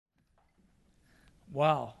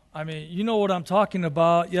Wow. I mean, you know what I'm talking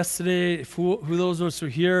about. Yesterday, who those of us who are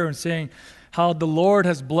here and saying how the Lord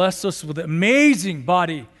has blessed us with an amazing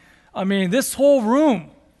body. I mean, this whole room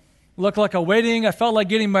looked like a wedding. I felt like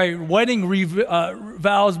getting my wedding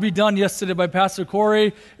vows redone yesterday by Pastor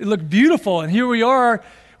Corey. It looked beautiful. And here we are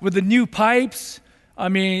with the new pipes. I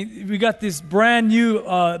mean, we got these brand new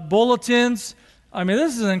bulletins. I mean,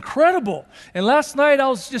 this is incredible. And last night I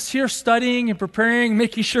was just here studying and preparing,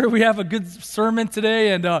 making sure we have a good sermon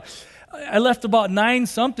today. And I left about 9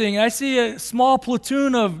 something. I see a small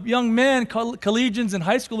platoon of young men, collegians and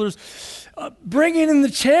high schoolers, bringing in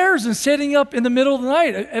the chairs and sitting up in the middle of the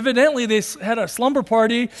night. Evidently, they had a slumber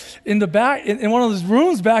party in the back, in one of those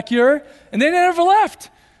rooms back here, and they never left.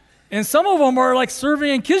 And some of them are like serving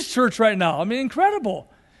in kids' church right now. I mean, incredible.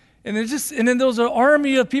 And then there's an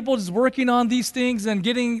army of people just working on these things and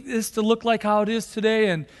getting this to look like how it is today,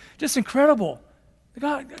 and just incredible.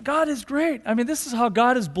 God is great. I mean, this is how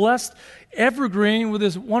God has blessed Evergreen with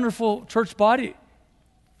His wonderful church body.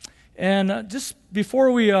 And just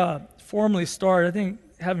before we formally start, I think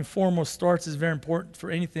having formal starts is very important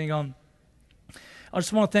for anything. I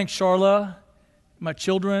just want to thank Charla, my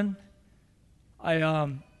children.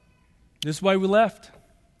 This is why we left.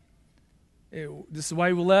 This is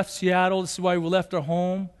why we left Seattle. This is why we left our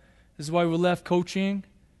home. This is why we left coaching.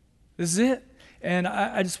 This is it. And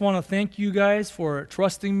I just want to thank you guys for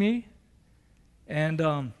trusting me.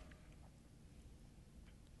 And,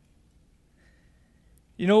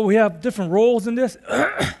 we have different roles in this.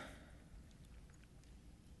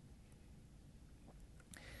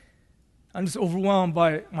 I'm just overwhelmed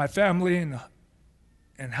by my family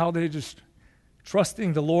and how they just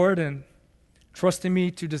trusting the Lord and trusting me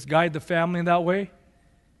to just guide the family in that way.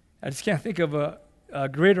 I just can't think of a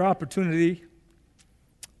greater opportunity,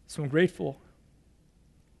 so I'm grateful.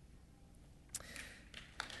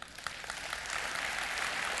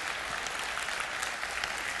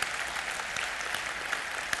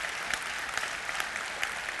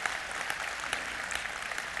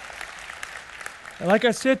 And like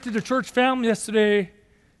I said to the church family yesterday,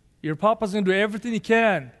 your papa's going to do everything he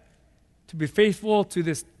can to be faithful to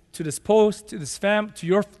this post,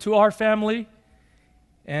 to our family,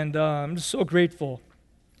 and I'm just so grateful.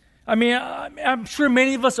 I mean, I'm sure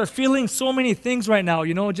many of us are feeling so many things right now,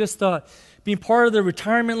 just being part of the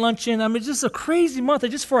retirement luncheon. I mean, just a crazy month,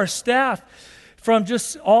 just for our staff, from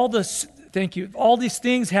just all these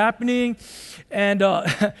things happening, and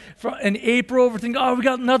in April, we're thinking, we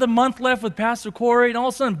got another month left with Pastor Corey, and all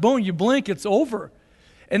of a sudden, boom, you blink, it's over.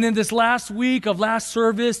 And then this last week of last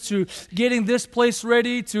service to getting this place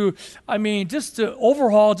ready just to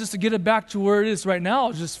overhaul, just to get it back to where it is right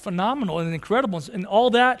now is just phenomenal and incredible. And all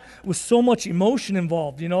that with so much emotion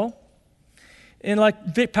involved, And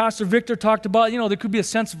like Pastor Victor talked about, there could be a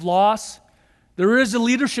sense of loss. There is a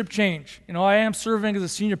leadership change. I am serving as a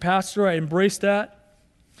senior pastor. I embrace that.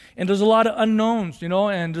 And there's a lot of unknowns,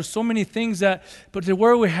 and there's so many things but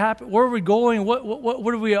where are we going?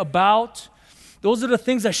 What are we about? Those are the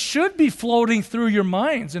things that should be floating through your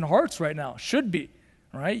minds and hearts right now. Should be,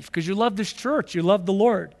 right? Because you love this church. You love the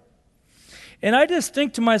Lord. And I just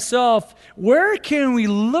think to myself, where can we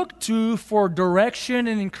look to for direction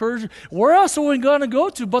and encouragement? Where else are we going to go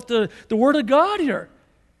to but the Word of God here?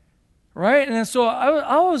 Right? And so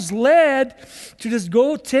I was led to just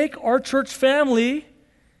go take our church family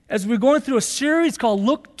as we're going through a series called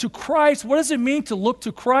Look to Christ. What does it mean to look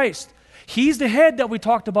to Christ? He's the head that we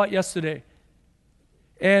talked about yesterday.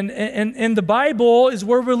 And the Bible is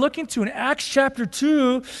where we're looking to. In Acts chapter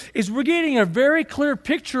 2 is we're getting a very clear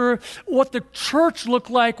picture of what the church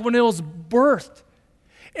looked like when it was birthed.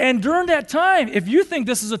 And during that time, if you think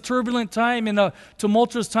this is a turbulent time and a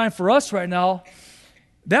tumultuous time for us right now,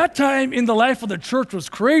 that time in the life of the church was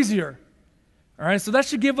crazier. All right, so that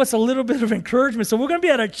should give us a little bit of encouragement. So we're going to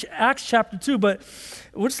be at Acts chapter 2, but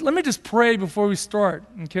let me just pray before we start,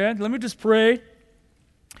 okay? Let me just pray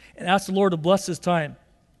and ask the Lord to bless this time.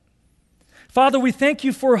 Father, we thank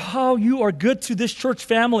you for how you are good to this church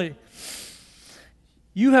family.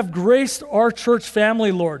 You have graced our church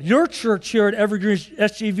family, Lord, your church here at Evergreen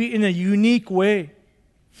SGV in a unique way.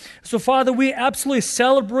 So, Father, we absolutely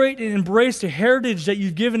celebrate and embrace the heritage that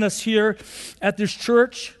you've given us here at this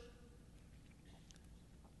church.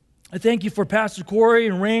 I thank you for Pastor Corey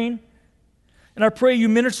and Rain, and I pray you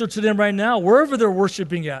minister to them right now, wherever they're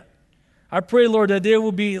worshiping at. I pray, Lord, that they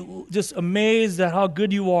will be just amazed at how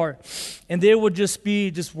good you are, and they would just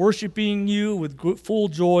be worshiping you with full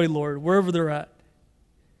joy, Lord, wherever they're at.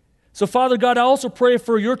 So, Father God, I also pray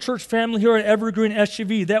for your church family here at Evergreen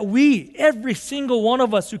SGV, that we, every single one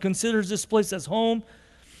of us who considers this place as home,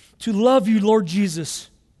 to love you, Lord Jesus.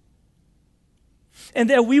 and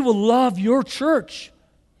that we will love your church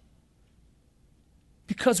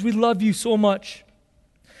because we love you so much.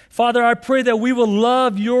 Father, I pray that we will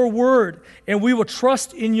love your word and we will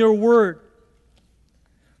trust in your word.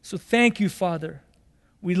 So thank you, Father.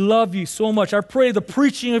 We love you so much. I pray the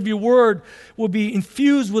preaching of your word will be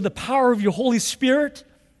infused with the power of your Holy Spirit,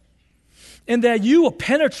 and that you will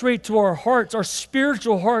penetrate to our hearts, our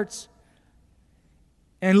spiritual hearts,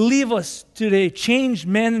 and leave us today changed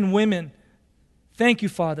men and women. Thank you,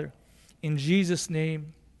 Father. In Jesus'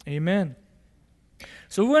 name, amen.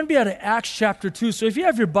 So we're going to be at Acts chapter 2. So if you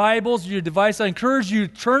have your Bibles or your device, I encourage you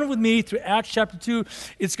to turn with me to Acts chapter 2.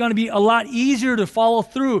 It's going to be a lot easier to follow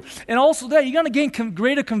through. And also that you're going to gain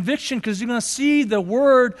greater conviction because you're going to see the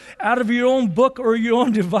word out of your own book or your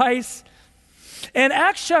own device. And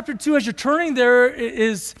Acts chapter 2, as you're turning there,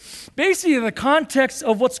 is basically the context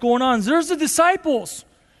of what's going on. There's the disciples.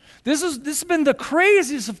 This has been the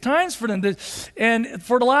craziest of times for them. And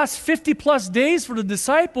for the last 50 plus days for the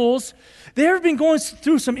disciples, they have been going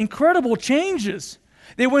through some incredible changes.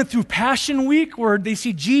 They went through Passion Week where they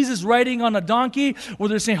see Jesus riding on a donkey, where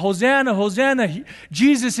they're saying, Hosanna, Hosanna,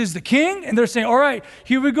 Jesus is the king. And they're saying, all right,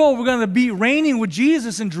 here we go. We're going to be reigning with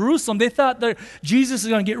Jesus in Jerusalem. They thought that Jesus is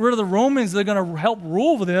going to get rid of the Romans. They're going to help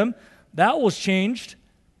rule with him. That was changed.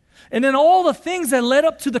 And then all the things that led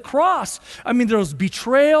up to the cross. I mean, there was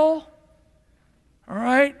betrayal, all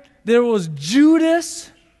right? There was Judas,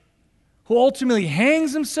 who ultimately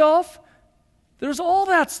hangs himself. There's all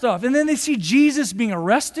that stuff. And then they see Jesus being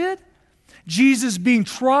arrested, Jesus being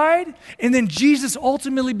tried, and then Jesus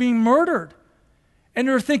ultimately being murdered. And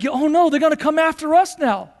they're thinking, oh no, they're going to come after us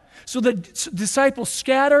now. So the disciples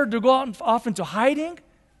scattered, they go off into hiding.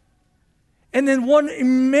 And then one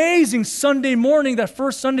amazing Sunday morning, that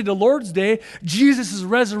first Sunday, the Lord's Day, Jesus is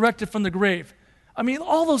resurrected from the grave. I mean,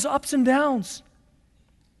 all those ups and downs.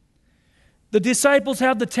 The disciples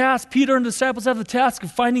have the task, Peter and the disciples have the task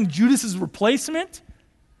of finding Judas's replacement.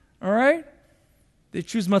 All right? They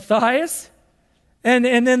choose Matthias. And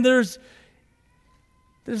then there's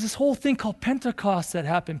this whole thing called Pentecost that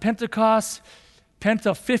happened. Pentecost,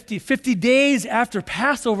 50 days after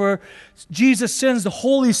Passover, Jesus sends the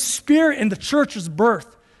Holy Spirit and the church's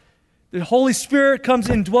birth. The Holy Spirit comes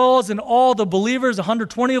and dwells in all the believers,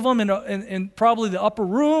 120 of them in probably the upper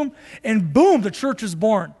room, and boom, the church is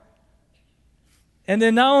born. And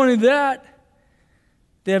then not only that,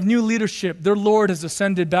 they have new leadership. Their Lord has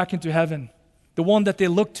ascended back into heaven. The one that they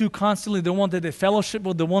looked to constantly, the one that they fellowship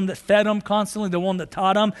with, the one that fed them constantly, the one that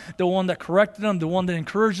taught them, the one that corrected them, the one that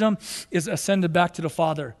encouraged them, is ascended back to the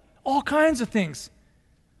Father. All kinds of things.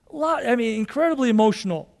 Incredibly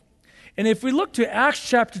emotional. And if we look to Acts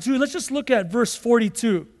chapter 2, let's just look at verse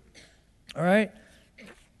 42. All right?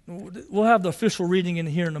 We'll have the official reading in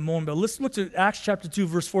here in a moment, but let's look at Acts chapter 2,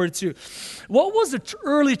 verse 42. What was the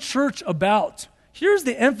early church about? Here's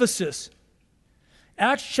the emphasis.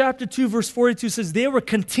 Acts chapter 2, verse 42 says, they were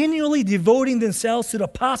continually devoting themselves to the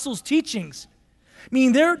apostles' teachings.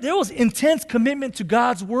 Meaning there was intense commitment to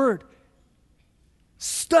God's word.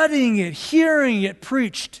 Studying it, hearing it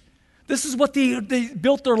preached. This is what they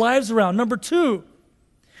built their lives around. Number 2,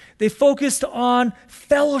 they focused on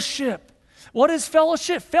fellowship. What is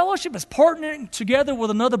fellowship? Fellowship is partnering together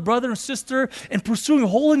with another brother and sister and pursuing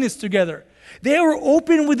holiness together. They were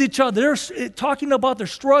open with each other. They're talking about their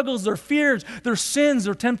struggles, their fears, their sins,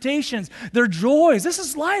 their temptations, their joys. This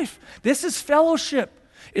is life. This is fellowship.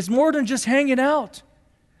 It's more than just hanging out.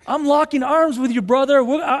 I'm locking arms with you, brother.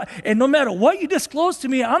 And no matter what you disclose to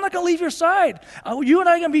me, I'm not going to leave your side. You and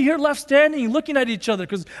I are going to be here left standing, looking at each other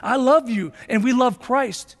because I love you and we love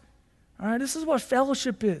Christ. All right, this is what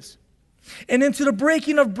fellowship is. And into the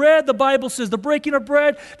breaking of bread, the Bible says, the breaking of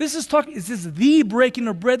bread, this is the breaking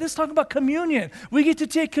of bread. This is talking about communion. We get to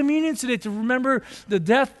take communion today to remember the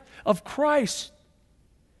death of Christ.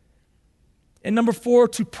 And number 4,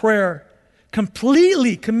 to prayer.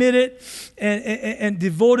 Completely committed and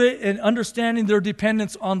devoted and understanding their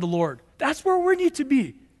dependence on the Lord. That's where we need to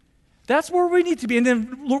be. That's where we need to be. And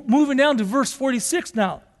then moving down to verse 46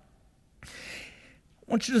 now.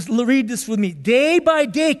 I want you to just read this with me. Day by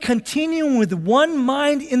day, continuing with one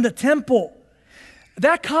mind in the temple.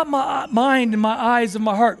 That caught my mind and my eyes and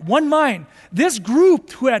my heart. One mind. This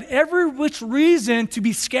group who had every which reason to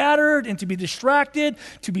be scattered and to be distracted,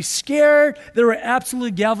 to be scared, they were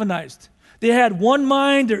absolutely galvanized. They had one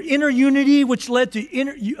mind, their inner unity, which led to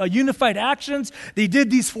unified actions. They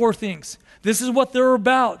did these 4 things. This is what they were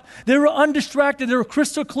about. They were undistracted. They were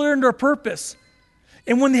crystal clear in their purpose.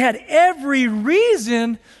 And when they had every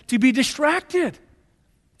reason to be distracted,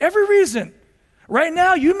 every reason. Right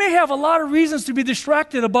now, you may have a lot of reasons to be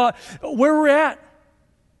distracted about where we're at.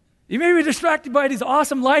 You may be distracted by these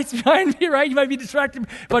awesome lights behind me, right? You might be distracted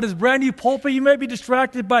by this brand new pulpit. You might be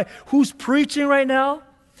distracted by who's preaching right now.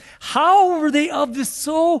 How are they of this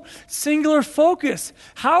so singular focus?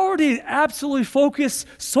 How are they absolutely focused,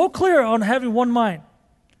 so clear on having one mind?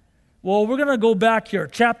 Well, we're going to go back here,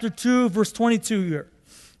 chapter 2, verse 22 here.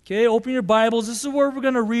 Okay, open your Bibles. This is where we're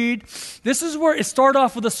going to read. This is where it started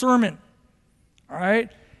off with a sermon. All right?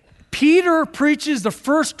 Peter preaches the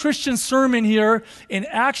first Christian sermon here in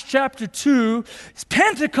Acts chapter 2.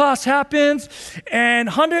 Pentecost happens, and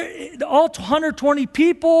all 120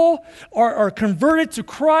 people are converted to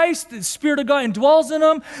Christ. The Spirit of God indwells in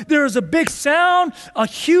them. There's a big sound. A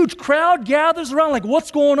huge crowd gathers around like, what's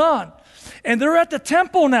going on? And they're at the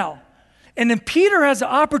temple now. And then Peter has the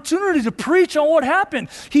opportunity to preach on what happened.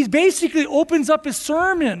 He basically opens up his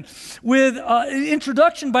sermon with an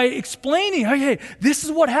introduction by explaining, hey, this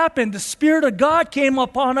is what happened. The Spirit of God came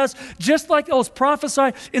upon us just like it was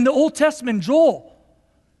prophesied in the Old Testament, Joel.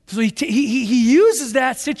 So he uses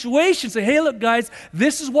that situation to say, hey, look, guys,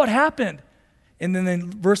 this is what happened. And then in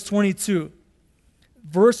verse 22,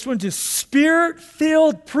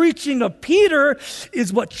 Spirit-filled preaching of Peter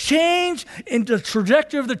is what changed in the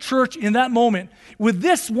trajectory of the church in that moment. With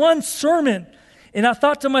this one sermon, and I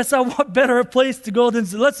thought to myself, what better place to go than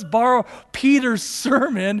let's borrow Peter's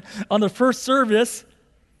sermon on the first service.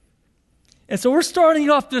 And so we're starting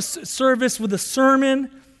off this service with a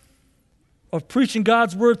sermon of preaching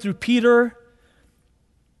God's word through Peter.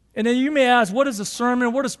 And then you may ask, what is a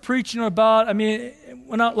sermon? What is preaching about? I mean,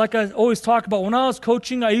 like I always talk about, when I was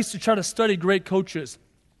coaching, I used to try to study great coaches.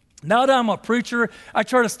 Now that I'm a preacher, I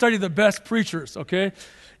try to study the best preachers, okay?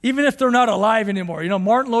 Even if they're not alive anymore. You know,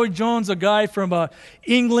 Martin Lloyd-Jones, a guy from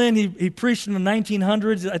England, he preached in the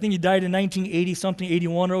 1900s. I think he died in 1980-something,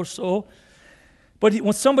 81 or so. But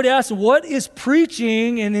when somebody asks him, what is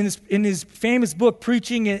preaching? And in his famous book,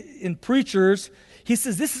 Preaching in Preachers, he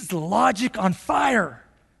says, this is logic on fire.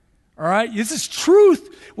 All right? This is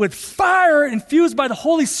truth with fire infused by the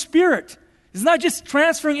Holy Spirit. It's not just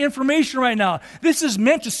transferring information right now. This is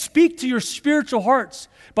meant to speak to your spiritual hearts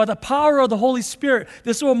by the power of the Holy Spirit.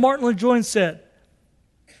 This is what Martin Lloyd-Jones said.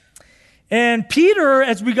 And Peter,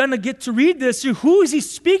 as we're going to get to read this, who is he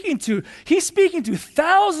speaking to? He's speaking to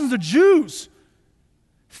thousands of Jews.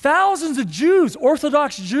 Thousands of Jews,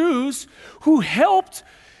 Orthodox Jews, who helped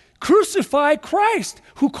crucify Christ,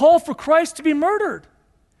 who called for Christ to be murdered.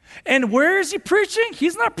 And where is he preaching?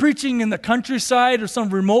 He's not preaching in the countryside or some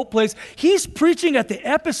remote place. He's preaching at the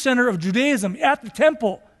epicenter of Judaism, at the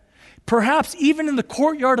temple, perhaps even in the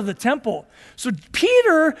courtyard of the temple. So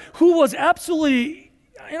Peter, who was absolutely,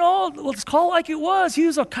 let's call it like it was, he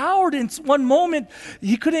was a coward in one moment.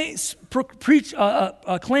 He couldn't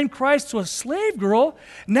claim Christ to a slave girl.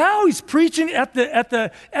 Now he's preaching at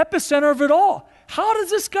the epicenter of it all. How does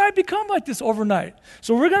this guy become like this overnight?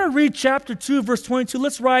 So we're going to read chapter 2, verse 22.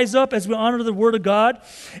 Let's rise up as we honor the word of God.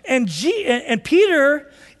 And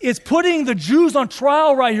Peter is putting the Jews on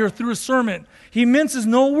trial right here through his sermon. He minces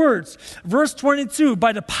no words. Verse 22,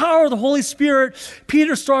 by the power of the Holy Spirit,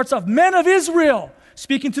 Peter starts off, men of Israel,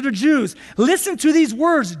 speaking to the Jews, listen to these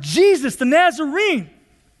words, Jesus the Nazarene.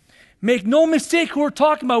 Make no mistake who we're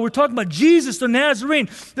talking about. We're talking about Jesus the Nazarene,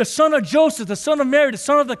 the son of Joseph, the son of Mary, the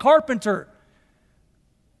son of the carpenter.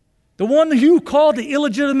 The one that you called the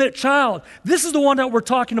illegitimate child. This is the one that we're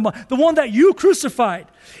talking about. The one that you crucified.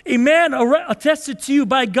 A man attested to you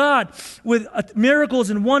by God with miracles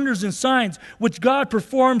and wonders and signs, which God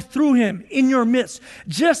performed through him in your midst,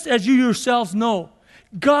 just as you yourselves know.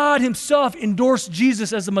 God himself endorsed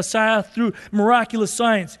Jesus as the Messiah through miraculous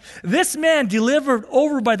signs. This man delivered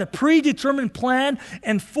over by the predetermined plan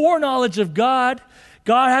and foreknowledge of God.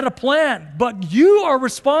 God had a plan, but you are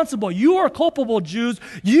responsible. You are culpable, Jews.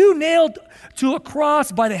 You nailed to a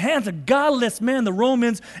cross by the hands of godless men, the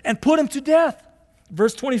Romans, and put him to death.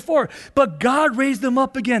 Verse 24, but God raised him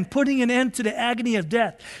up again, putting an end to the agony of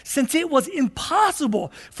death, since it was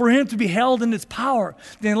impossible for him to be held in its power.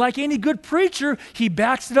 Then like any good preacher, he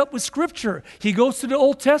backs it up with scripture. He goes to the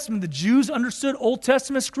Old Testament. The Jews understood Old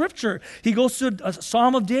Testament scripture. He goes to a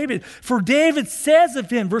Psalm of David. For David says of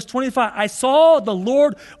him, verse 25, I saw the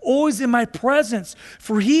Lord always in my presence,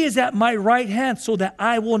 for he is at my right hand, so that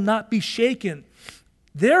I will not be shaken.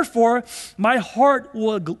 Therefore, my heart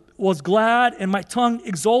was glad and my tongue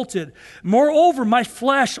exulted. Moreover, my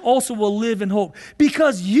flesh also will live in hope,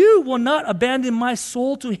 because you will not abandon my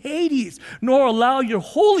soul to Hades, nor allow your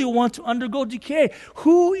Holy One to undergo decay.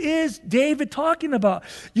 Who is David talking about?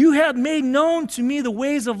 You have made known to me the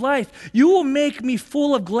ways of life. You will make me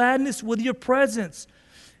full of gladness with your presence.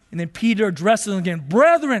 And then Peter addresses them again.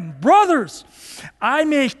 Brethren, brothers, I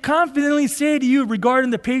may confidently say to you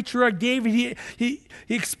regarding the patriarch David, he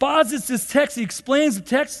exposits this text, he explains the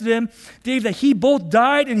text to them, David, that he both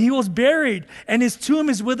died and he was buried, and his tomb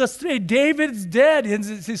is with us today. David is dead,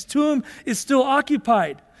 his tomb is still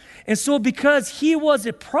occupied. And so because he was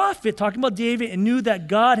a prophet, talking about David, and knew that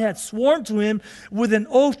God had sworn to him with an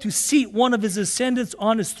oath to seat one of his descendants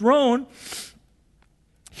on his throne,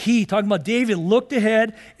 he, talking about David, looked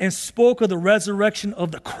ahead and spoke of the resurrection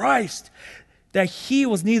of the Christ, that he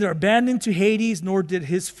was neither abandoned to Hades, nor did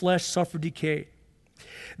his flesh suffer decay.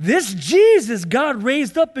 This Jesus God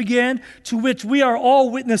raised up again, to which we are all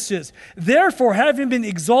witnesses. Therefore, having been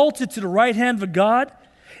exalted to the right hand of God,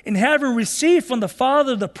 and having received from the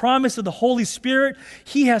Father the promise of the Holy Spirit,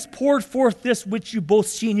 he has poured forth this which you both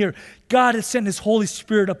see here. God has sent his Holy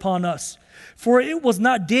Spirit upon us. For it was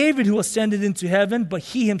not David who ascended into heaven, but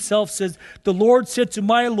he himself says, the Lord said to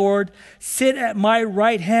my Lord, sit at my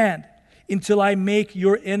right hand until I make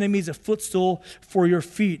your enemies a footstool for your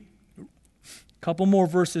feet. Couple more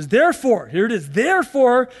verses. Therefore, here it is.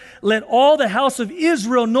 Therefore, let all the house of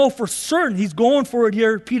Israel know for certain, he's going for it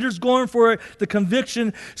here, Peter's going for it, the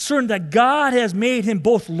conviction, certain that God has made him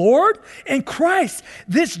both Lord and Christ,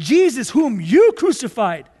 this Jesus whom you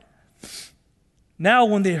crucified. Now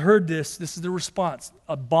when they heard this is the response.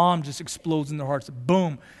 A bomb just explodes in their hearts.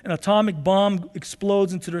 Boom. An atomic bomb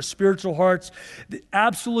explodes into their spiritual hearts.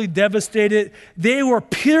 Absolutely devastated. They were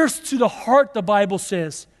pierced to the heart, the Bible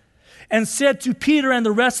says. And said to Peter and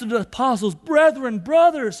the rest of the apostles, brethren,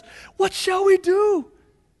 brothers, what shall we do?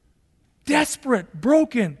 Desperate,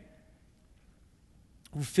 broken.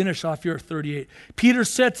 We'll finish off here at 38. Peter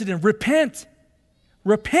said to them, repent.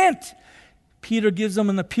 Peter gives them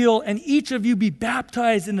an appeal, and each of you be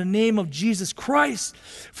baptized in the name of Jesus Christ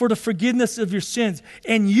for the forgiveness of your sins,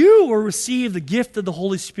 and you will receive the gift of the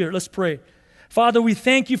Holy Spirit. Let's pray. Father, we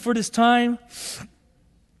thank you for this time.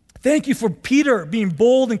 Thank you for Peter being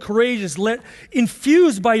bold and courageous,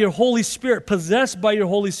 infused by your Holy Spirit, possessed by your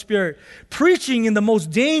Holy Spirit, preaching in the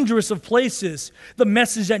most dangerous of places the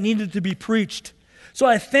message that needed to be preached. So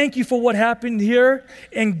I thank you for what happened here.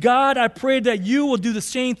 And God, I pray that you will do the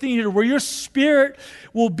same thing here, where your Spirit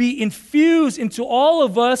will be infused into all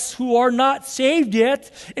of us who are not saved yet,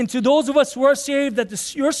 and to those of us who are saved,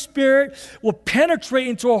 that your Spirit will penetrate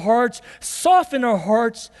into our hearts, soften our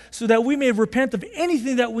hearts, so that we may repent of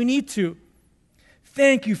anything that we need to.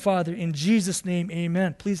 Thank you, Father. In Jesus' name,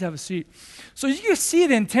 amen. Please have a seat. So you can see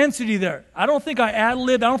the intensity there. I don't think I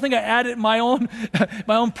ad-libbed. I don't think I added my own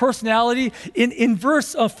personality. In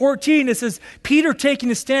verse 14, it says, Peter taking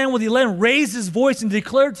a stand with the 11, raised his voice and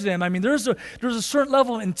declared to them. I mean, there's a certain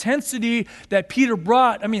level of intensity that Peter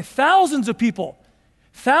brought. I mean, thousands of people,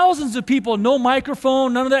 no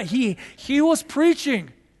microphone, none of that. He was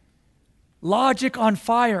preaching. Logic on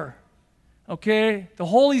fire. Okay, the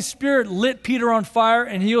Holy Spirit lit Peter on fire,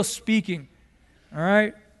 and he was speaking. All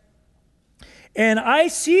right, and I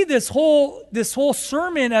see this whole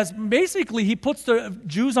sermon as basically he puts the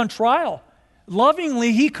Jews on trial.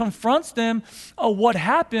 Lovingly, he confronts them of what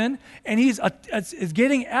happened, and he's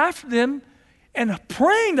getting after them and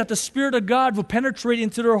praying that the Spirit of God will penetrate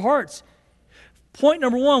into their hearts. Point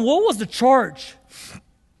number one: what was the charge?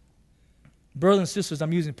 Brothers and sisters,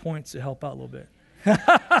 I'm using points to help out a little bit.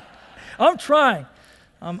 I'm trying.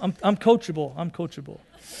 I'm coachable.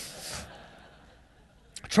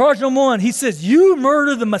 Charge number one, he says, you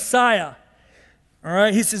murder the Messiah. All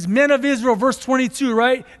right, he says, men of Israel, verse 22,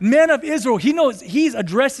 right? Men of Israel. He knows he's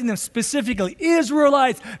addressing them specifically.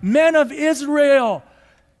 Israelites, men of Israel,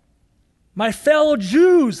 my fellow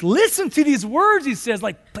Jews, listen to these words, he says,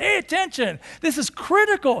 like, pay attention. This is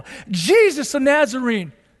critical. Jesus the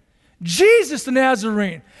Nazarene, who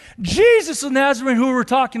we're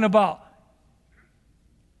talking about.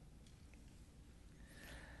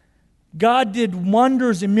 God did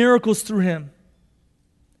wonders and miracles through him.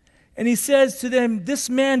 And he says to them, this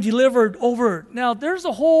man delivered over. Now, there's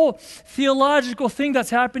a whole theological thing that's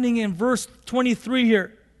happening in verse 23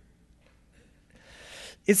 here.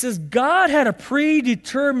 It says, God had a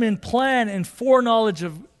predetermined plan and foreknowledge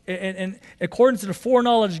of, and according to the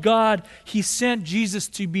foreknowledge of God, he sent Jesus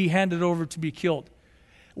to be handed over to be killed.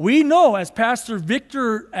 We know, as Pastor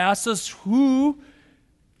Victor asked us, who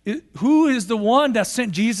is the one that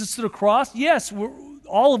sent Jesus to the cross? Yes,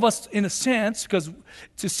 all of us in a sense, because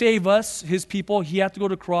to save us, his people, he had to go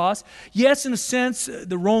to the cross. Yes, in a sense,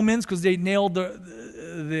 the Romans, because they nailed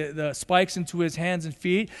the spikes into his hands and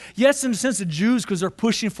feet. Yes, in a sense, the Jews, because they're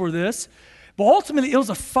pushing for this. But ultimately, it was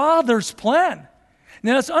a Father's plan.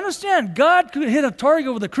 Now, let's understand, God could hit a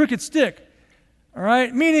target with a crooked stick. All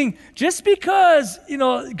right? Meaning, just because, it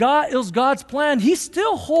was God's plan, he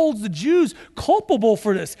still holds the Jews culpable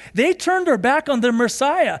for this. They turned their back on their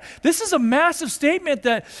Messiah. This is a massive statement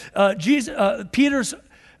that Peter's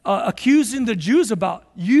accusing the Jews about.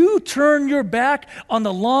 You turn your back on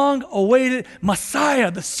the long-awaited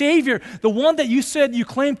Messiah, the Savior, the one that you said you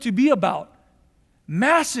claimed to be about.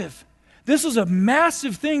 Massive. This was a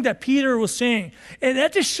massive thing that Peter was saying. And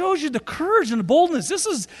that just shows you the courage and the boldness. This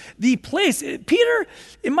is the place. Peter,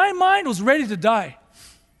 in my mind, was ready to die.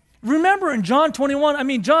 Remember in John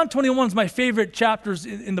 21, John 21 is my favorite chapters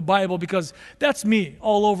in the Bible because that's me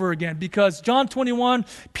all over again. Because John 21,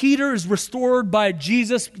 Peter is restored by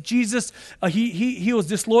Jesus. He was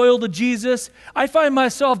disloyal to Jesus. I find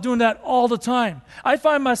myself doing that all the time. I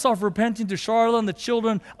find myself repenting to Charlotte and the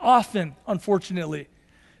children often, unfortunately.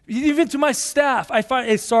 Even to my staff, I find,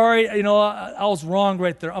 hey, sorry, I was wrong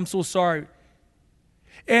right there. I'm so sorry.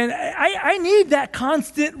 And I need that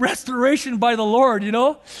constant restoration by the Lord,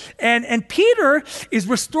 And Peter is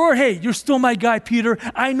restored. Hey, you're still my guy, Peter.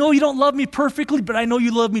 I know you don't love me perfectly, but I know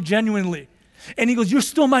you love me genuinely. And he goes, you're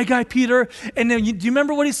still my guy, Peter. And then do you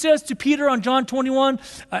remember what he says to Peter on John 21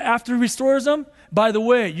 after he restores him? By the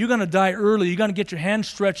way, you're going to die early. You're going to get your hands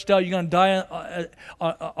stretched out. You're going to die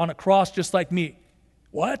on a cross just like me.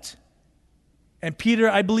 What? And Peter,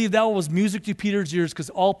 I believe that was music to Peter's ears because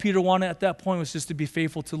all Peter wanted at that point was just to be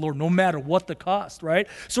faithful to the Lord, no matter what the cost, right?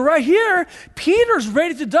 So right here, Peter's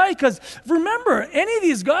ready to die because remember, any of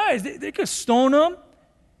these guys, they could stone him.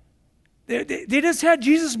 They just had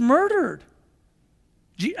Jesus murdered.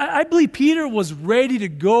 I believe Peter was ready to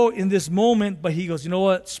go in this moment, but he goes, you know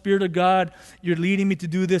what, Spirit of God, you're leading me to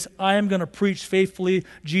do this. I am going to preach faithfully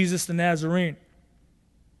Jesus the Nazarene.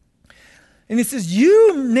 And he says,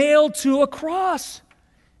 you nailed to a cross.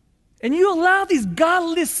 And you allow these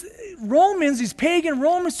godless Romans, these pagan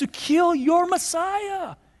Romans, to kill your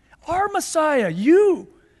Messiah. Our Messiah, you.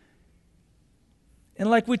 And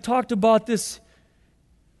like we talked about this,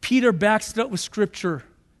 Peter backs it up with Scripture.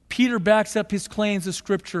 Peter backs up his claims of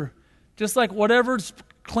Scripture. Just like whatever's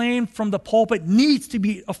claimed from the pulpit needs to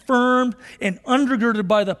be affirmed and undergirded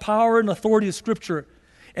by the power and authority of Scripture.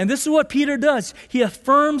 And this is what Peter does. He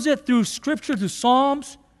affirms it through Scripture, through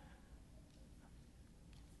Psalms.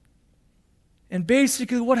 And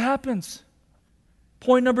basically what happens?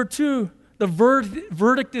 Point number 2, the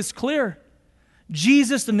verdict is clear.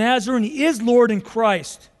 Jesus the Nazarene is Lord and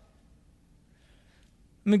Christ.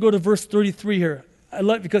 Let me go to verse 33 here. I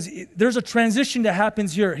love because there's a transition that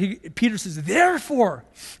happens here. Peter says, therefore,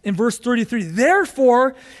 in verse 33,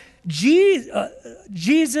 therefore, Jesus...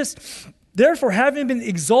 Therefore, having been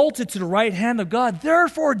exalted to the right hand of God,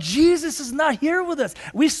 therefore Jesus is not here with us.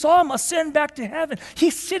 We saw him ascend back to heaven.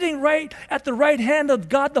 He's sitting right at the right hand of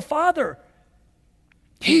God the Father.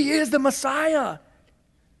 He is the Messiah.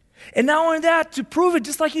 And not only that, to prove it,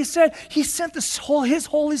 just like he said, he sent his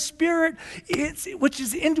Holy Spirit, which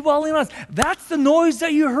is indwelling us. That's the noise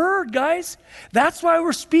that you heard, guys. That's why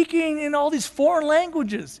we're speaking in all these foreign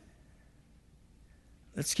languages.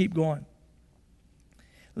 Let's keep going.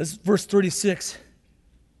 Verse 36.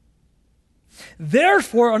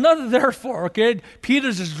 Therefore, another therefore, okay?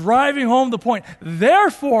 Peter's just driving home the point.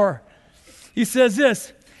 Therefore, he says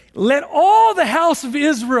this, let all the house of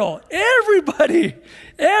Israel, everybody,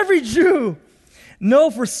 every Jew, know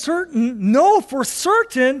for certain,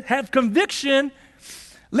 have conviction.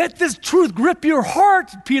 Let this truth grip your heart,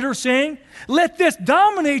 Peter's saying. Let this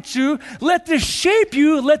dominate you. Let this shape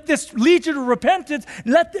you. Let this lead you to repentance.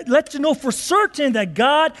 Let you know for certain that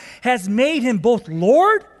God has made him both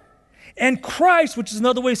Lord and Christ, which is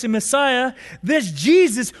another way to say Messiah, this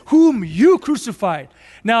Jesus whom you crucified.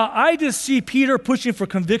 Now, I just see Peter pushing for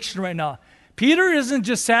conviction right now. Peter isn't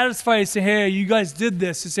just satisfied saying, hey, you guys did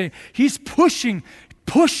this. He's pushing.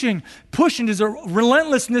 There's a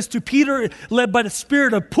relentlessness to Peter led by the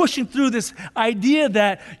Spirit of pushing through this idea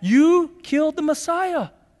that you killed the Messiah.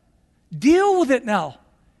 Deal with it now.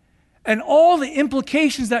 And all the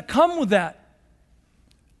implications that come with that.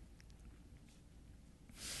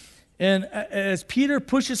 And as Peter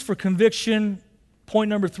pushes for conviction, point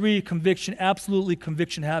number 3, conviction, absolutely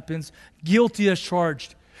conviction happens. Guilty as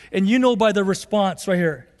charged. And you know by the response right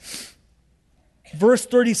here. Verse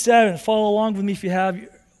 37, follow along with me if you have your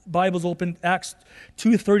Bibles open, Acts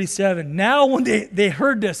 2:37. Now when they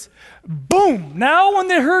heard this, boom, now when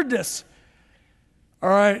they heard this, all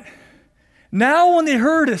right, now when they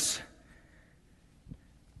heard this,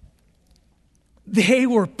 they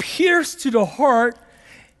were pierced to the heart.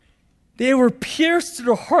 They were pierced to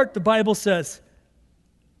the heart, the Bible says.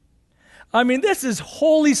 I mean, this is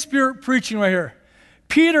Holy Spirit preaching right here.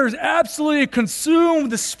 Peter is absolutely consumed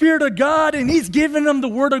with the Spirit of God, and he's giving them the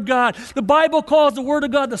Word of God. The Bible calls the Word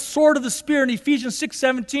of God the sword of the Spirit in Ephesians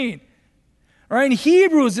 6:17. All right, in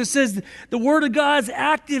Hebrews, it says the Word of God is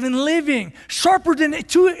active and living, sharper than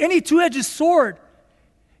any two-edged sword,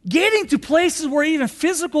 getting to places where even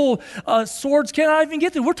physical swords cannot even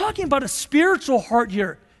get to. We're talking about a spiritual heart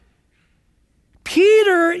here.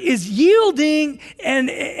 Peter is yielding and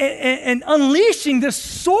unleashing this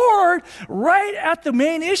sword right at the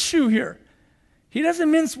main issue here. He doesn't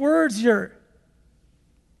mince words here.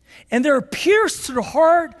 And they're pierced to the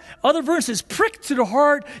heart. Other verses, pricked to the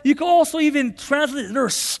heart. You can also even translate, they're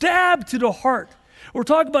stabbed to the heart. We're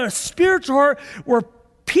talking about a spiritual heart where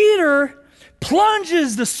Peter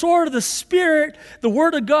plunges the sword of the Spirit, the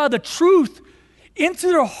Word of God, the truth, into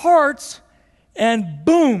their hearts, and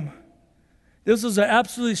boom. This was an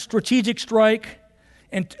absolutely strategic strike.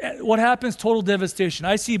 And what happens? Total devastation.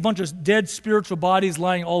 I see a bunch of dead spiritual bodies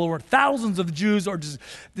lying all over. Thousands of Jews are just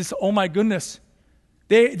this, oh my goodness.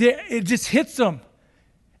 It just hits them.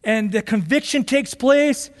 And the conviction takes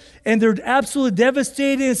place, and they're absolutely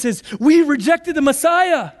devastated. It says, we rejected the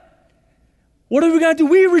Messiah. What are we going to do?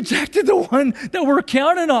 We rejected the one that we're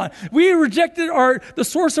counting on. We rejected the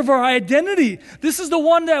source of our identity. This is the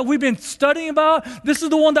one that we've been studying about. This is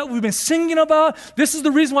the one that we've been singing about. This is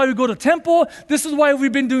the reason why we go to temple. This is why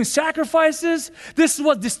we've been doing sacrifices. This is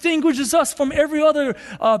what distinguishes us from every other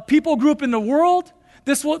people group in the world.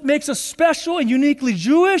 This is what makes us special and uniquely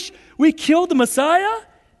Jewish. We killed the Messiah.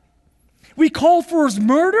 We called for his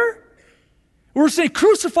murder. We're saying,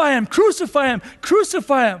 crucify him, crucify him,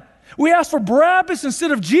 crucify him. We asked for Barabbas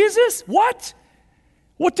instead of Jesus? What?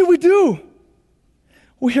 What do we do?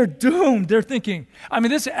 We are doomed, they're thinking. I mean,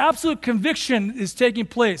 this absolute conviction is taking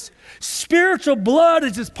place. Spiritual blood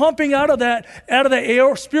is just pumping out of that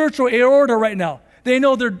spiritual aorta right now. They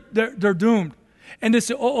know they're doomed. And they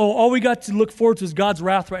say, all we got to look forward to is God's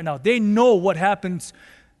wrath right now. They know what happens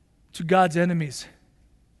to God's enemies.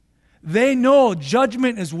 They know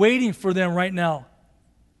judgment is waiting for them right now.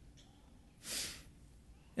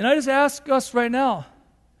 And I just ask us right now,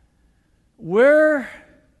 where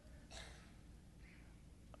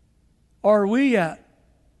are we at,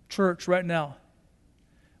 church, right now?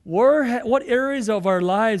 What areas of our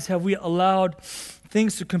lives have we allowed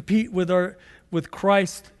things to compete with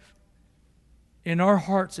Christ in our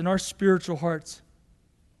hearts, in our spiritual hearts?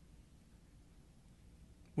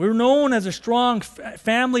 We're known as a strong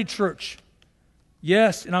family church.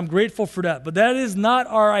 Yes, and I'm grateful for that. But that is not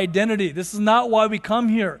our identity. This is not why we come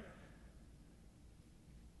here.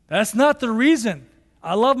 That's not the reason.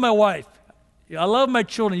 I love my wife. I love my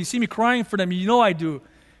children. You see me crying for them. You know I do.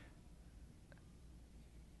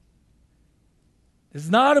 It's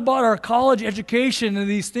not about our college education and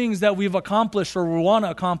these things that we've accomplished or we want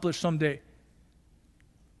to accomplish someday.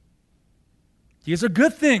 These are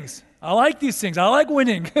good things. I like these things. I like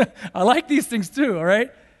winning. I like these things too, all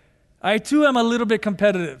right? I too am a little bit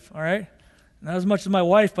competitive, all right? Not as much as my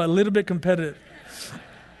wife, but a little bit competitive.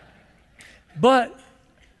 But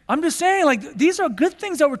I'm just saying, like, these are good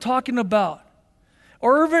things that we're talking about.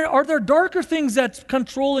 Or are there darker things that's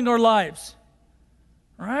controlling our lives?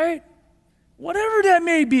 Right? Whatever that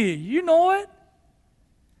may be, you know it.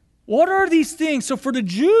 What are these things? So for the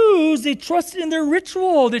Jews, they trusted in their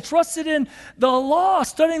ritual. They trusted in the law,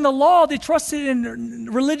 studying the law. They trusted in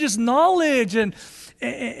religious knowledge and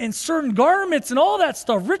certain garments and all that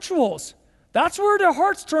stuff, rituals. That's where their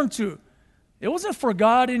hearts turned to. It wasn't for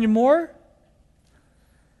God anymore.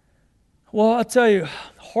 Well, I'll tell you,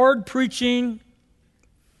 hard preaching,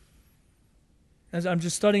 as I'm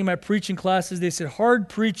just studying my preaching classes, they said hard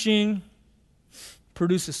preaching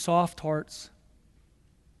produces soft hearts.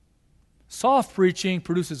 Soft preaching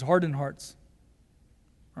produces hardened hearts.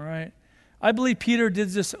 All right? I believe Peter did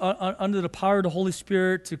this under the power of the Holy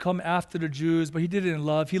Spirit to come after the Jews, but he did it in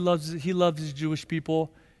love. He loves his Jewish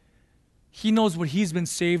people. He knows what he's been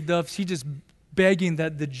saved of. He's just begging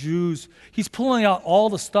that the Jews, he's pulling out all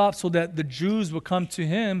the stops so that the Jews will come to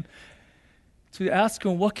him to ask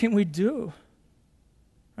him, what can we do?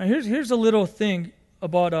 Now, here's a little thing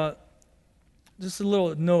about, just a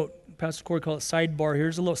little note. Pastor Corey called it sidebar.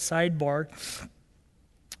 Here's a little sidebar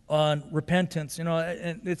on repentance. You know,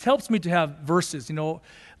 and it helps me to have verses, you know,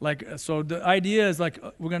 like, so the idea is like,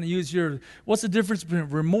 we're going to use here, what's the difference between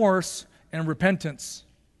remorse and repentance?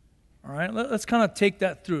 All right, let's kind of take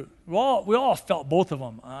that through. We all felt both of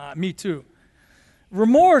them. Me too.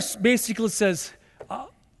 Remorse basically says,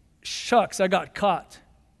 shucks, I got caught.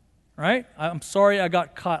 Right? I'm sorry I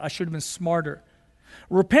got caught. I should have been smarter.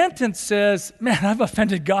 Repentance says, man, I've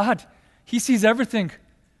offended God. He sees everything.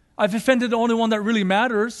 I've offended the only one that really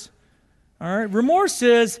matters. All right. Remorse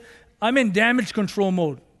says, I'm in damage control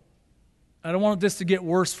mode. I don't want this to get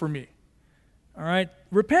worse for me. All right.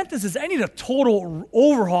 Repentance is, I need a total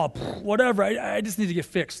overhaul. Whatever. I just need to get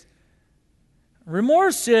fixed.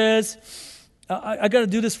 Remorse says, I got to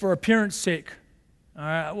do this for appearance sake. All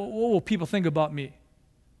right. What will people think about me?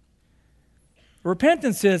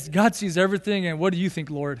 Repentance says, God sees everything, and what do you think,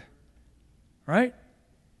 Lord? Right?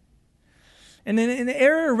 And then in the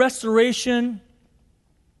area of restoration,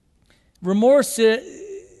 remorse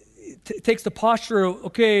takes the posture of,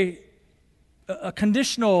 okay, a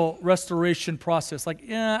conditional restoration process. Like,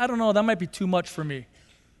 yeah, I don't know, that might be too much for me.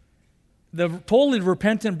 The totally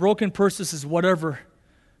repentant, broken person is whatever,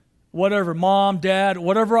 mom, dad,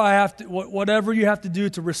 whatever you have to do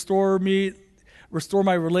to restore me, restore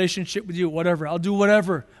my relationship with you, whatever. I'll do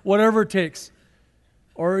whatever it takes.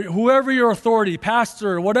 Or whoever your authority,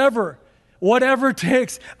 pastor, whatever it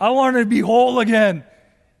takes. I want to be whole again,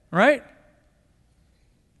 right?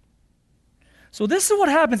 So this is what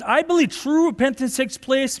happens. I believe true repentance takes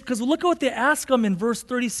place because look at what they ask them in verse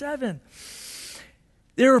 37.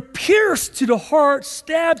 They were pierced to the heart,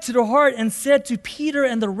 stabbed to the heart, and said to Peter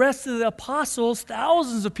and the rest of the apostles,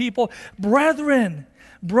 thousands of people, brethren,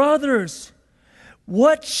 brothers,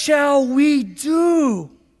 what shall we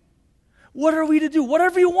do? What are we to do?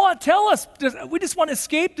 Whatever you want, tell us. We just want to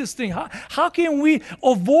escape this thing. How can we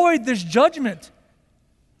avoid this judgment?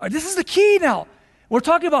 This is the key now. We're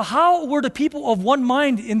talking about how we're the people of one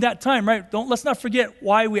mind in that time, right? Let's not forget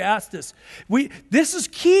why we asked this. This is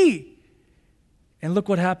key. And look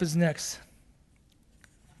what happens next.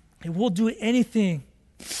 And we'll do anything.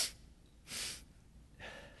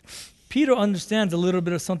 Peter understands a little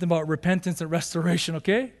bit of something about repentance and restoration,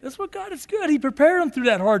 okay? That's what God is good. He prepared him through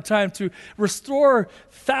that hard time to restore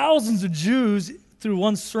thousands of Jews through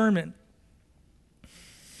one sermon.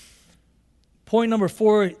 Point number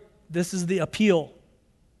 4, this is the appeal.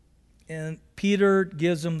 And Peter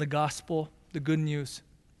gives them the gospel, the good news.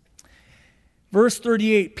 Verse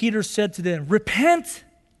 38, Peter said to them, repent,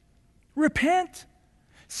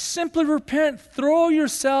 simply repent, throw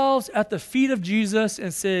yourselves at the feet of Jesus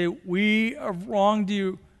and say, we have wronged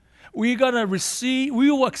you. We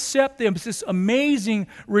will accept this amazing,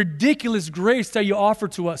 ridiculous grace that you offer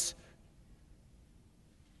to us.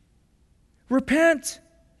 Repent,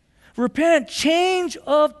 change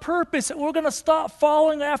of purpose. We're going to stop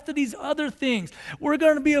following after these other things. We're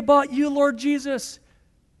going to be about you, Lord Jesus.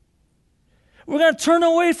 We're going to turn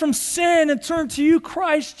away from sin and turn to you,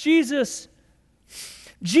 Christ Jesus.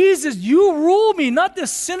 Jesus, you rule me, not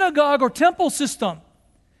this synagogue or temple system.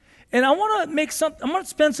 And I want to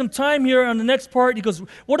spend some time here on the next part. He goes,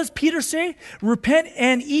 what does Peter say? Repent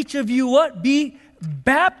and each of you what? Be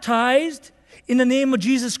baptized in the name of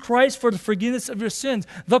Jesus Christ for the forgiveness of your sins.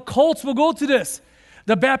 The cults will go to this.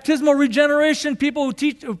 The baptismal regeneration people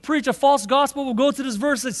who preach a false gospel will go to this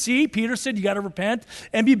verse and see, Peter said you got to repent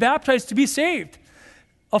and be baptized to be saved.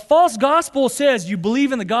 A false gospel says you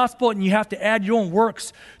believe in the gospel and you have to add your own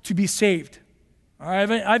works to be saved. All right,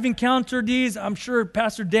 I've encountered these. I'm sure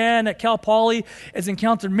Pastor Dan at Cal Poly has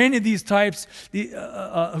encountered many of these types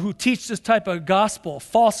who teach this type of gospel,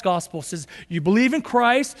 false gospel. Says you believe in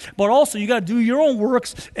Christ, but also you got to do your own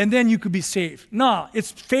works and then you could be saved. Nah,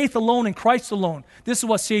 it's faith alone in Christ alone. This is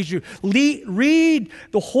what saves you. Read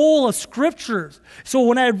the whole of Scriptures. So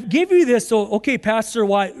when I give you this, okay, Pastor,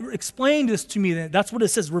 why? Explain this to me then. That's what it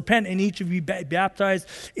says. Repent and each of you be baptized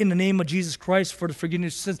in the name of Jesus Christ for the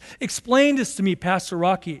forgiveness of sins. Explain this to me, Pastor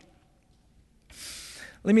Rocky.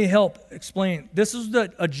 Let me help explain. This is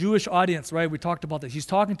a Jewish audience, right? We talked about this. He's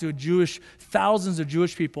talking to thousands of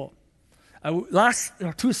Jewish people.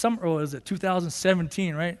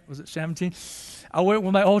 2017, right? Was it 17? I went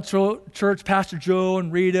with my old church, Pastor Joe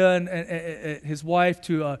and Rita and his wife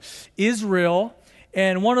to Israel.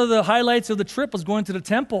 And one of the highlights of the trip was going to the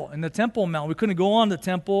temple and the Temple Mount. We couldn't go on the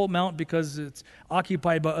Temple Mount because it's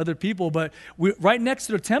occupied by other people. But right next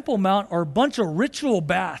to the Temple Mount are a bunch of ritual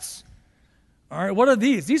baths. All right, what are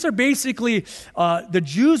these? These are basically, the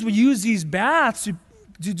Jews would use these baths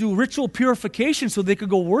to do ritual purification so they could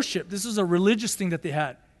go worship. This is a religious thing that they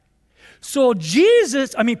had. So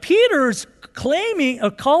Peter's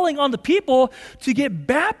calling on the people to get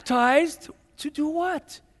baptized to do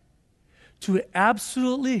what? To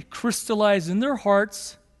absolutely crystallize in their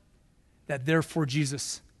hearts that they're for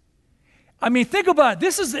Jesus. Think about it.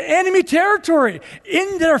 This is the enemy territory.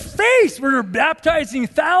 In their face, where they're baptizing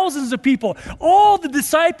thousands of people. All the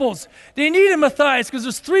disciples, they need Matthias because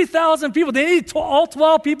there's 3,000 people. They need all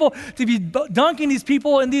 12 people to be dunking these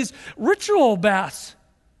people in these ritual baths.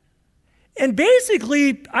 And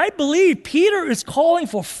basically, I believe Peter is calling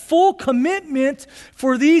for full commitment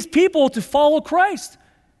for these people to follow Christ.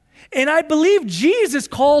 And I believe Jesus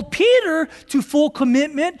called Peter to full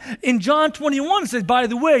commitment in John 21. He said, by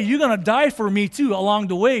the way, you're going to die for me too along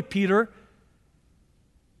the way, Peter.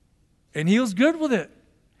 And he was good with it.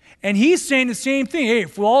 And he's saying the same thing. Hey,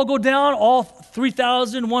 if we all go down, all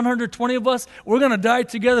 3,120 of us, we're going to die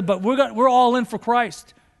together, but we're all in for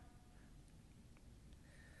Christ.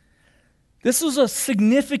 This was a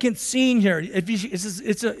significant scene here.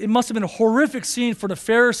 It must have been a horrific scene for the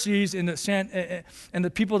Pharisees and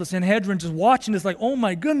the people of the Sanhedrin just watching this like, oh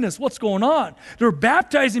my goodness, what's going on? They're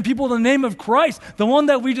baptizing people in the name of Christ, the one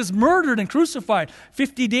that we just murdered and crucified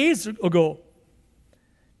 50 days ago.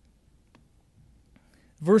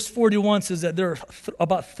 Verse 41 says that there are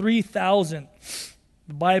about 3,000.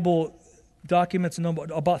 The Bible documents a number,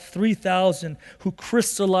 about 3,000 who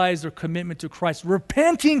crystallized their commitment to Christ.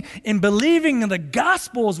 Repenting and believing in the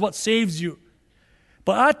gospel is what saves you.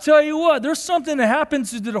 But I tell you what, there's something that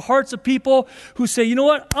happens to the hearts of people who say, you know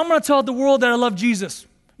what, I'm going to tell the world that I love Jesus.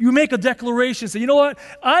 You make a declaration, say, you know what,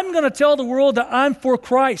 I'm going to tell the world that I'm for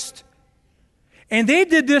Christ. And they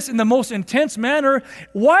did this in the most intense manner.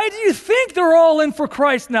 Why do you think they're all in for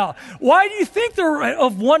Christ now? Why do you think they're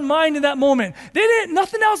of one mind in that moment?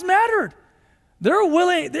 Nothing else mattered. They're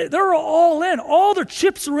willing, they're all in. All their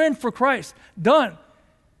chips are in for Christ. Done.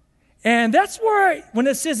 And that's where, when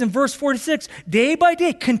it says in verse 46, day by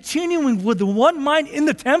day, continuing with the one mind in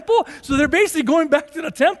the temple, so they're basically going back to the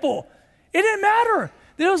temple. It didn't matter.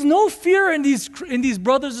 There was no fear in these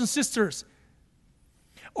brothers and sisters.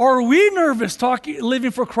 Are we nervous living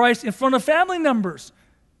for Christ in front of family members?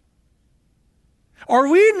 Are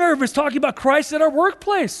we nervous talking about Christ at our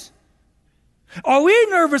workplace? Are we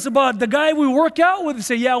nervous about the guy we work out with and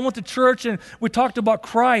say, yeah, I went to church and we talked about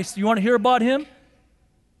Christ. You want to hear about him?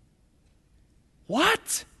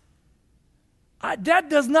 What? That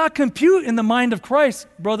does not compute in the mind of Christ,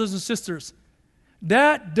 brothers and sisters.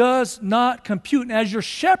 That does not compute. And as your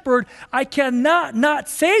shepherd, I cannot not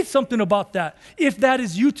say something about that if that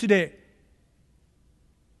is you today.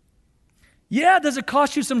 Yeah, does it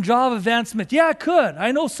cost you some job advancement? Yeah, it could.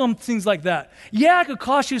 I know some things like that. Yeah, it could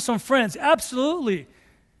cost you some friends. Absolutely.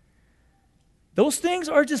 Those things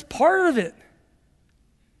are just part of it.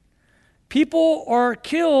 People are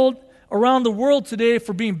killed around the world today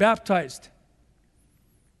for being baptized.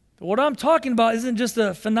 What I'm talking about isn't just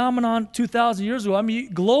a phenomenon 2,000 years ago. I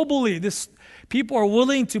mean, globally, people are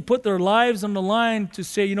willing to put their lives on the line to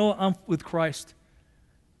say, you know, I'm with Christ.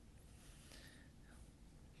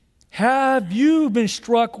 Have you been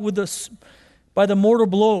struck by the mortal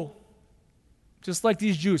blow? Just like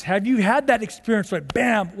these Jews. Have you had that experience like,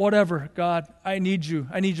 bam, whatever, God, I need you.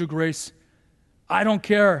 I need your grace. I don't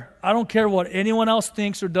care. I don't care what anyone else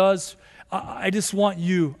thinks or does. I just want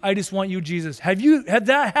you. I just want you, Jesus. Had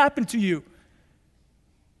that happened to you?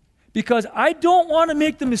 Because I don't want to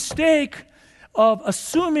make the mistake of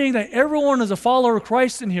assuming that everyone is a follower of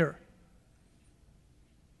Christ in here.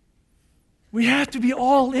 We have to be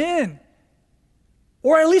all in.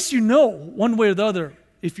 Or at least you know one way or the other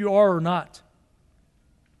if you are or not.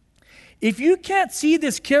 If you can't see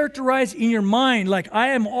this characterized in your mind like I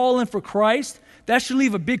am all in for Christ, that should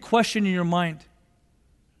leave a big question in your mind.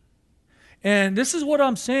 And this is what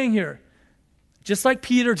I'm saying here. Just like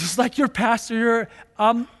Peter, just like your pastor here,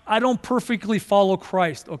 I don't perfectly follow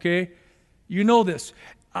Christ, okay? You know this.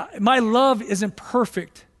 My love isn't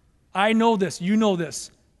perfect. I know this. You know this.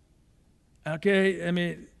 Okay? I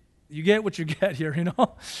mean, you get what you get here, you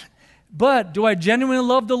know? But do I genuinely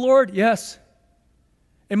love the Lord? Yes.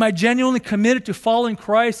 Am I genuinely committed to following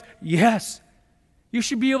Christ? Yes. You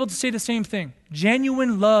should be able to say the same thing.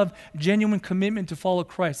 Genuine love, genuine commitment to follow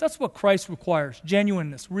Christ. That's what Christ requires.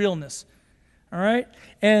 Genuineness, realness. All right?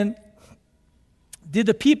 And did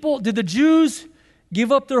the Jews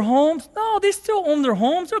give up their homes? No, they still own their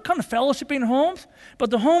homes. They're kind of fellowshipping homes. But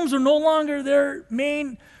the homes are no longer their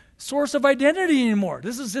main source of identity anymore.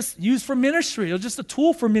 This is just used for ministry. It was just a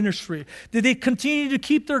tool for ministry. Did they continue to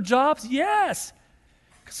keep their jobs? Yes.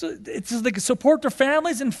 So it's just like support their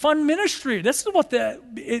families and fund ministry. This is what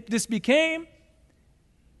this became.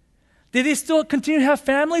 Did they still continue to have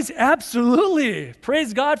families? Absolutely.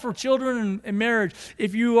 Praise God for children and marriage.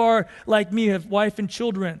 If you are like me, have wife and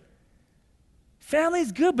children. Family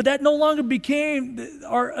is good, but that no longer became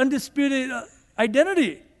our undisputed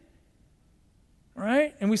identity.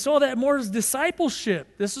 Right? And we saw that more as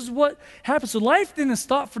discipleship. This is what happened. So life didn't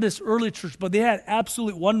stop for this early church, but they had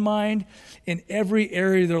absolute one mind in every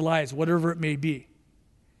area of their lives, whatever it may be.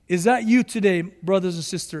 Is that you today, brothers and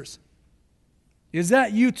sisters? Is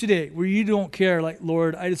that you today where you don't care, like,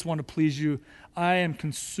 Lord, I just want to please you. I am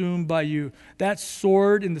consumed by you. That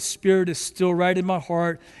sword in the Spirit is still right in my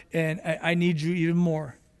heart, and I need you even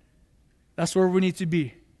more. That's where we need to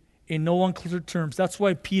be, in no unclear terms. That's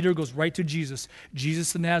why Peter goes right to Jesus.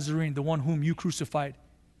 Jesus the Nazarene, the one whom you crucified.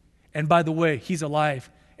 And by the way, he's alive,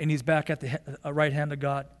 and he's back at the right hand of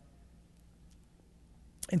God.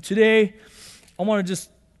 And today, I want to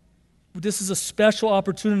this is a special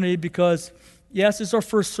opportunity because, yes, it's our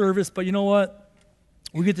first service, but you know what?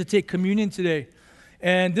 We get to take communion today.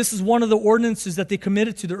 And this is one of the ordinances that they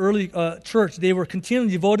committed to the early church. They were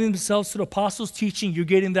continually devoting themselves to the apostles' teaching. You're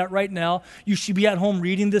getting that right now. You should be at home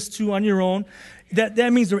reading this too on your own.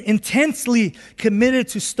 That means they're intensely committed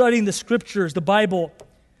to studying the scriptures, the Bible,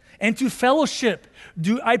 and to fellowship.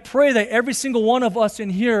 I pray that every single one of us in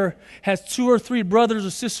here has 2 or 3 brothers or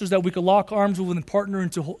sisters that we could lock arms with and partner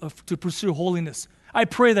to pursue holiness. I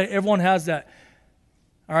pray that everyone has that.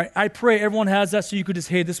 All right, I pray everyone has that so you could just,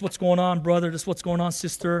 hey, this is what's going on, brother. This is what's going on,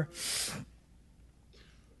 sister.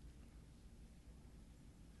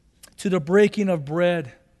 To the breaking of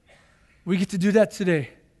bread. We get to do that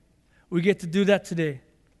today. We get to do that today.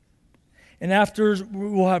 And after,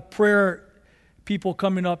 we'll have prayer people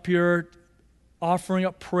coming up here, offering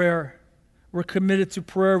up prayer. We're committed to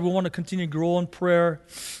prayer. We want to continue to grow in prayer.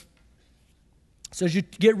 So as you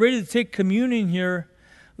get ready to take communion here,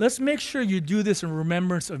 let's make sure you do this in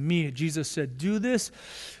remembrance of me. Jesus said, do this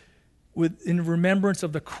in remembrance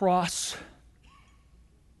of the cross.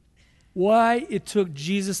 Why it took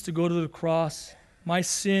Jesus to go to the cross. My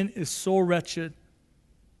sin is so wretched.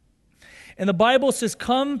 And the Bible says,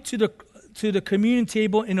 come to the communion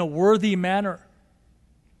table in a worthy manner.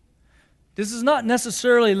 This is not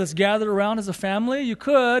necessarily, let's gather around as a family. You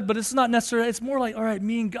could, but it's not necessarily. It's more like, all right,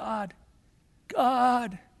 me and God.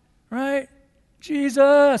 God, right?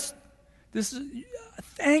 Jesus,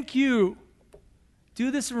 thank you. Do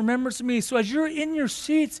this in remembrance of me. So as you're in your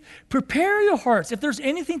seats, prepare your hearts. If there's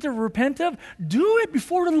anything to repent of, do it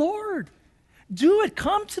before the Lord. Do it.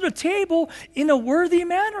 Come to the table in a worthy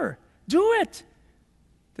manner. Do it.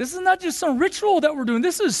 This is not just some ritual that we're doing.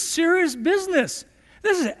 This is serious business.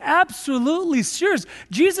 This is absolutely serious.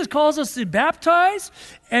 Jesus calls us to baptize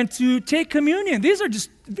and to take communion. These are just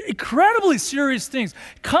incredibly serious things.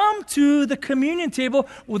 Come to the communion table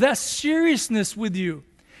with that seriousness with you.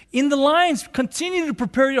 In the lines, continue to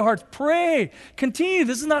prepare your hearts. Pray. Continue.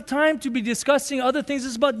 This is not time to be discussing other things. This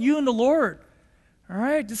is about you and the Lord. All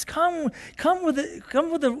right? Just come with it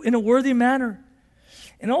in a worthy manner.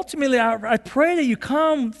 And ultimately, I pray that you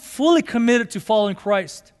come fully committed to following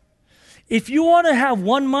Christ. If you want to have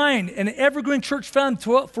one mind, an evergreen church family,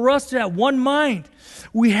 for us to have one mind,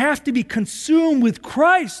 we have to be consumed with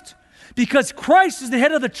Christ because Christ is the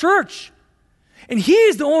head of the church. And He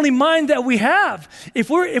is the only mind that we have. If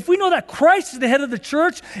we know that Christ is the head of the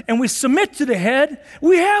church and we submit to the head,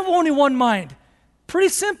 we have only one mind. Pretty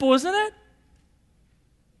simple, isn't it?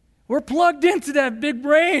 We're plugged into that big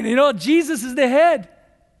brain. You know, Jesus is the head.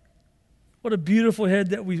 What a beautiful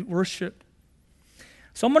head that we worship.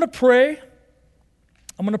 So I'm going to pray.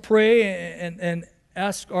 I'm going to pray and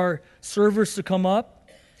ask our servers to come up.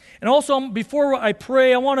 And also, before I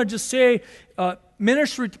pray, I want to just say,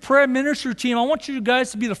 prayer ministry team, I want you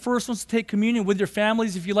guys to be the first ones to take communion with your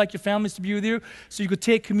families, if you like your families to be with you, so you could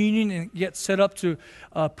take communion and get set up to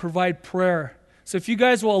provide prayer. So if you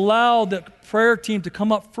guys will allow the prayer team to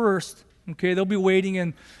come up first, okay, they'll be waiting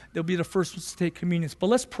and they'll be the first ones to take communion. But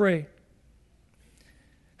let's pray.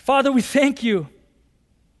 Father, we thank you.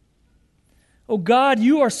 Oh God,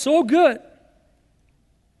 you are so good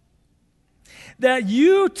that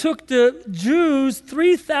you took the Jews,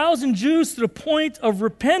 3,000 Jews, to the point of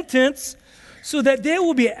repentance so that they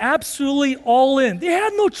will be absolutely all in. They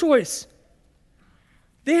had no choice.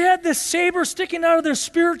 They had this saber sticking out of their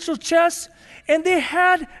spiritual chest, and they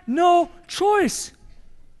had no choice.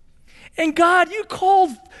 And God, you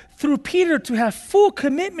called through Peter to have full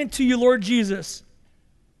commitment to you, Lord Jesus.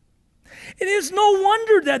 It is no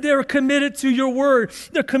wonder that they're committed to your word.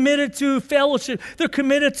 They're committed to fellowship. They're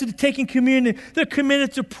committed to taking communion. They're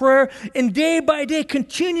committed to prayer. And day by day,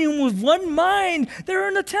 continuing with one mind, they're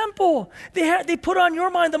in the temple. They put on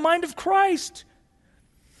your mind the mind of Christ.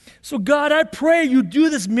 So God, I pray you do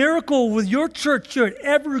this miracle with your church here at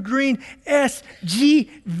Evergreen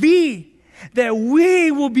SGV, that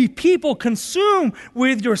we will be people consumed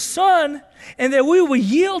with your Son, and that we will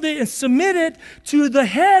yield it and submit it to the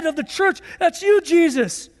head of the church. That's you,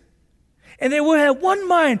 Jesus. And that we'll have one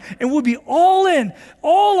mind and we'll be all in.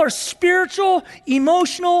 All our spiritual,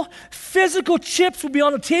 emotional, physical chips will be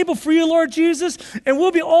on the table for you, Lord Jesus, and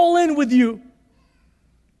we'll be all in with you.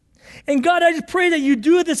 And God, I just pray that you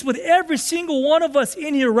do this with every single one of us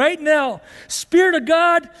in here right now. Spirit of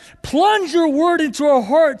God, plunge your word into our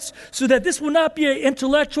hearts so that this will not be an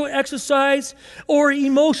intellectual exercise or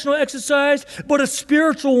emotional exercise, but a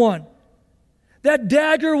spiritual one. That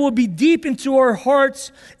dagger will be deep into our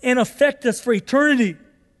hearts and affect us for eternity.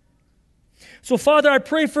 So, Father, I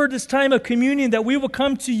pray for this time of communion that we will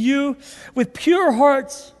come to you with pure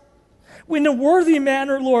hearts, in a worthy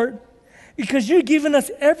manner, Lord, because you've given us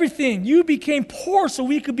everything. You became poor so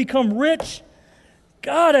we could become rich.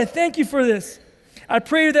 God, I thank you for this. I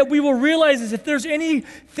pray that we will realize this. If there's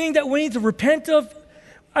anything that we need to repent of,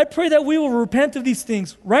 I pray that we will repent of these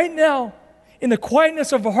things right now. In the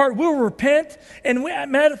quietness of our heart, we'll repent. And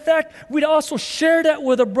matter of fact, we'd also share that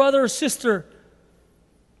with a brother or sister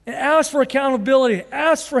and ask for accountability,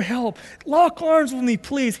 ask for help. Lock arms with me,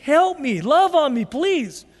 please. Help me. Love on me,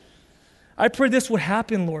 please. I pray this would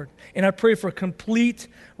happen, Lord. And I pray for complete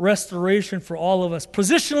restoration for all of us.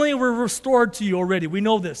 Positionally, we're restored to you already. We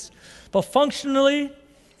know this. But functionally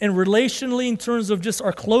and relationally, in terms of just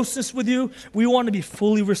our closeness with you, we want to be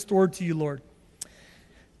fully restored to you, Lord.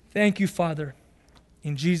 Thank you, Father.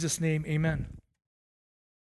 In Jesus' name, amen.